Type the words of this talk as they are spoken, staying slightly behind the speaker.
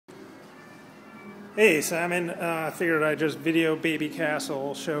Hey Simon, figured I'd just video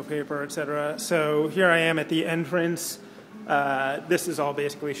Babycastles, show paper, etc. So here I am at the entrance. This is all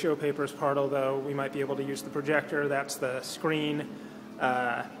basically show paper's part, although we might be able to use the projector. That's the screen.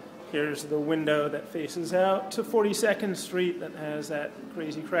 Here's the window that faces out to 42nd Street that has that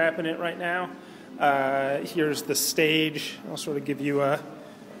crazy crap in it right now. Here's the stage. I'll sort of give you a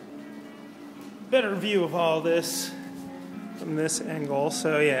better view of all this from this angle.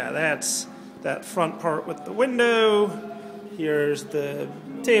 So yeah, that's that front part with the window. Here's the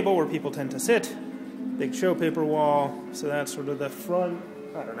table where people tend to sit. Big show paper wall. So that's sort of the front,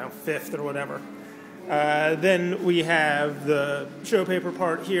 I don't know, fifth or whatever. Then we have the show paper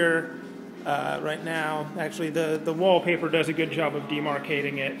part here right now. Actually, the wallpaper does a good job of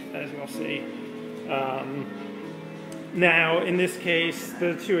demarcating it, as you'll see. Now, in this case,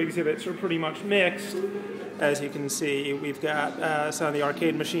 the two exhibits are pretty much mixed. As you can see, we've got some of the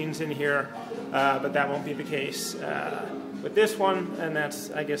arcade machines in here, but that won't be the case with this one, and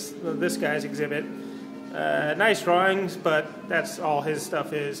that's, I guess, this guy's exhibit. Nice drawings, but that's all his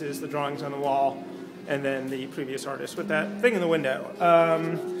stuff is the drawings on the wall, and then the previous artist with that thing in the window.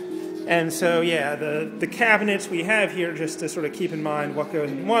 And so, yeah, the cabinets we have here, just to sort of keep in mind what goes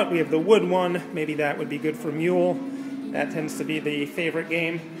in what. We have the wood one. Maybe that would be good for Mule. That tends to be the favorite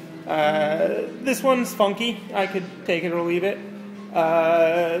game. This one's funky. I could take it or leave it.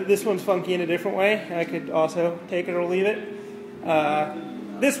 This one's funky in a different way. I could also take it or leave it.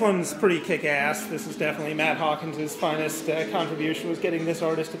 This one's pretty kick-ass. This is definitely Matt Hawkins' finest contribution, was getting this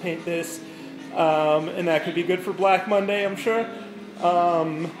artist to paint this. And that could be good for Black Monday, I'm sure.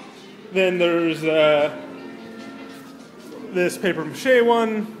 Then there's this papier-mâché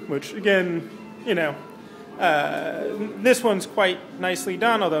one, which, again, you know, this one's quite nicely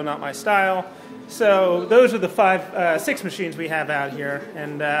done, although not my style. So those are the six machines we have out here,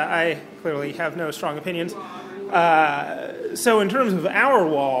 and I clearly have no strong opinions. So in terms of our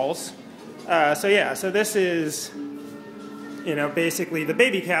walls, so this is, you know, basically the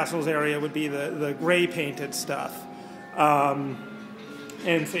Babycastles area would be the gray painted stuff.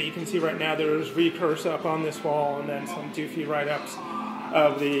 And so you can see right now there's recurse up on this wall, and then some doofy write-ups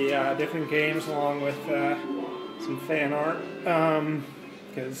of the different games, along with some fan art,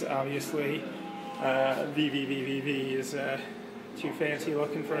 because obviously VVVVV is too fancy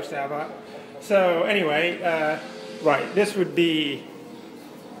looking for a stab at. So anyway, right, this would be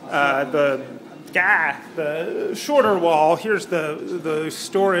the shorter wall. Here's the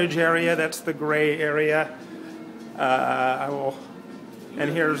storage area. That's the gray area. And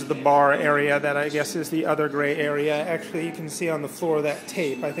here's the bar area that I guess is the other gray area. Actually, you can see on the floor that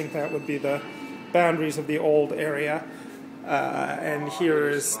tape. I think that would be the boundaries of the old area. And here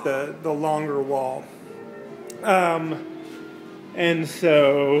is the longer wall. And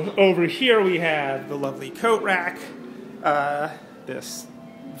so over here we have the lovely coat rack, this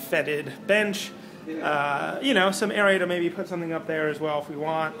fetid bench, you know, some area to maybe put something up there as well if we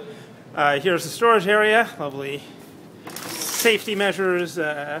want. Here's the storage area, lovely safety measures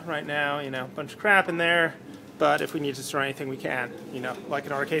right now, you know, a bunch of crap in there, but if we need to store anything we can, you know, like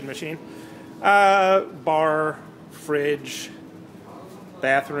an arcade machine. Bar, fridge,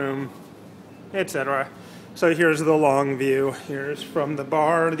 bathroom, etc. So here's the long view. Here's from the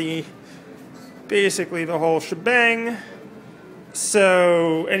bar, basically the whole shebang.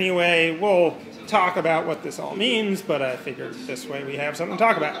 So anyway, we'll talk about what this all means, but I figured this way we have something to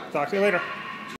talk about. Talk to you later.